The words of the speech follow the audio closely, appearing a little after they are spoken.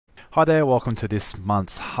Hi there, welcome to this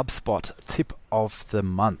month's HubSpot tip of the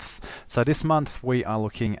month. So this month we are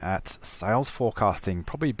looking at sales forecasting,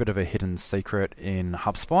 probably a bit of a hidden secret in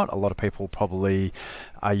HubSpot. A lot of people probably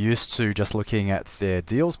are used to just looking at their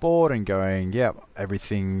deals board and going, yeah,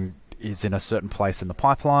 everything is in a certain place in the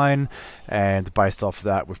pipeline, and based off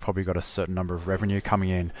that we've probably got a certain number of revenue coming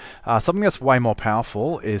in. Something that's way more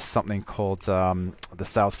powerful is something called the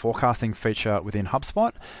sales forecasting feature within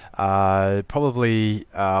HubSpot. Probably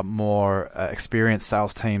more experienced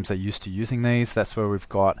sales teams are used to using these. That's where we've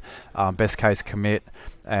got best case, commit,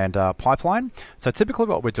 and pipeline. So typically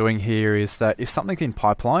what we're doing here is that if something's in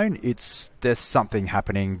pipeline, there's something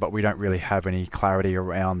happening, but we don't really have any clarity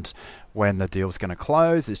around when the deal's going to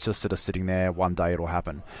close. It's just sort of sitting there, one day it'll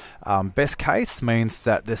happen. Best case means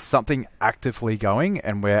that there's something actively going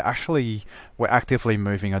and we're actively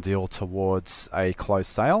moving a deal towards a closed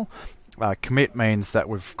sale. Commit means that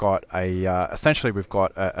we've got essentially we've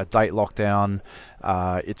got a date lockdown.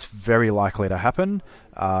 It's very likely to happen,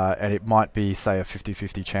 and it might be, say, a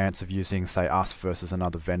 50-50 chance of using, say, us versus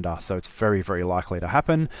another vendor. So it's very, very likely to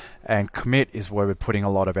happen. And commit is where we're putting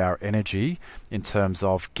a lot of our energy in terms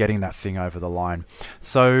of getting that thing over the line.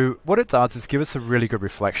 So what it does is give us a really good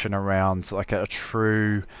reflection around like a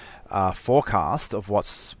true forecast of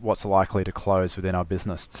what's likely to close within our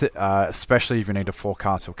business, especially if you need to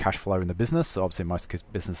forecast your cash flow in the business. So obviously most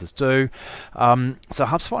businesses do. So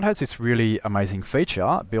HubSpot has this really amazing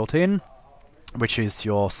feature built in, which is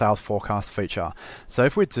your sales forecast feature. So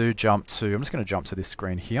if we do jump to, I'm just going to jump to this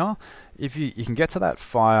screen here. If you can get to that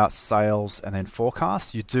fire, sales, and then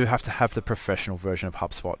forecast, you do have to have the professional version of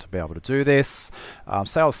HubSpot to be able to do this.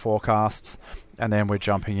 Sales forecast, and then we're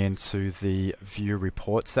jumping into the view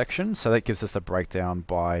report section. So that gives us a breakdown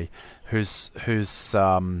by who's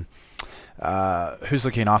looking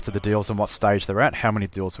after the deals and what stage they're at, how many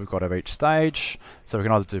deals we've got of each stage. So we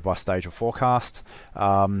can either do by stage or forecast.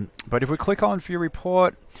 But if we click on view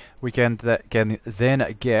report, we can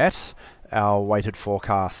then get our weighted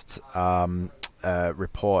forecast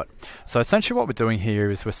report. So essentially what we're doing here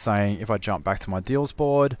is we're saying, if I jump back to my deals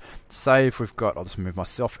board, say if we've got, I'll just move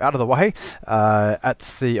myself out of the way, at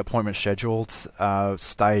the appointment scheduled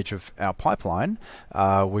stage of our pipeline,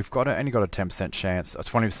 we've only got a 10% chance, a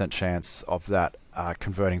 20% chance of that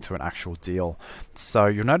converting to an actual deal. So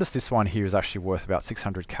you'll notice this one here is actually worth about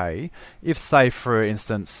 600K. If, say, for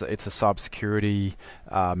instance, it's a cybersecurity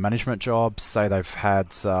management job, say they've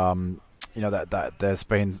had that there's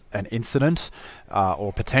been an incident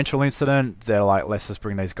or potential incident, they're like, let's just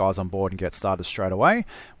bring these guys on board and get started straight away.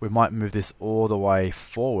 We might move this all the way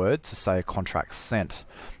forward to, say, a contract sent.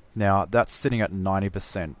 Now that's sitting at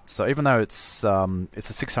 90%. So even though it's a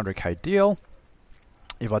 600K deal,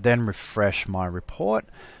 if I then refresh my report,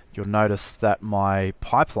 you'll notice that my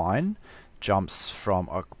pipeline jumps from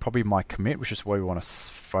probably my commit, which is where we want to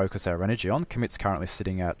focus our energy on. Commit's currently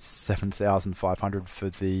sitting at 7,500 for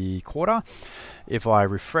the quarter. If I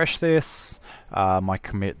refresh this, my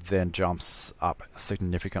commit then jumps up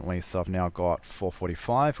significantly. So I've now got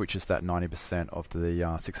 445, which is that 90% of the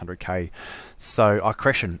 600K. So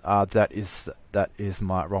correction, that is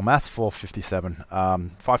my wrong maths, 547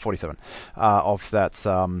 of that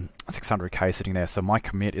 600K sitting there. So my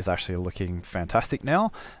commit is actually looking fantastic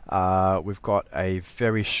now. We've got a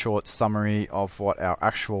very short summary of what our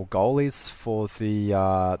actual goal is for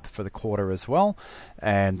the quarter as well,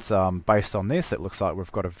 and based on this, it looks like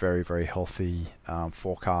we've got a very, very healthy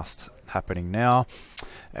forecast happening now.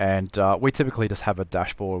 And we typically just have a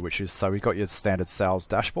dashboard, which is, so we've got your standard sales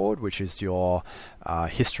dashboard, which is your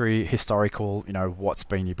historical, what's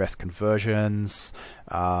been your best conversions,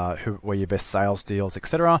 who were your best sales deals,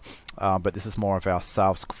 etc. But this is more of our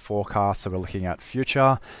sales forecast, so we're looking at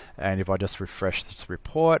future. And if I just refresh this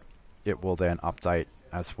report, it will then update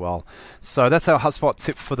as well. So that's our HubSpot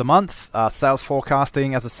tip for the month. Sales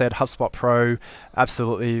forecasting, as I said, HubSpot Pro,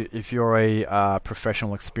 absolutely. If you're a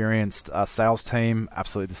professional, experienced sales team,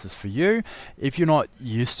 absolutely this is for you. If you're not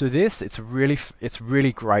used to this, it's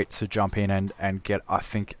really great to jump in and get, I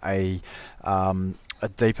think, a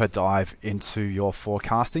deeper dive into your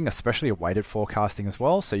forecasting, especially a weighted forecasting as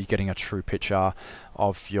well, so you're getting a true picture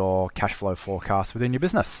of your cash flow forecast within your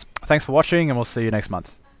business. Thanks for watching, and we'll see you next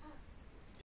month.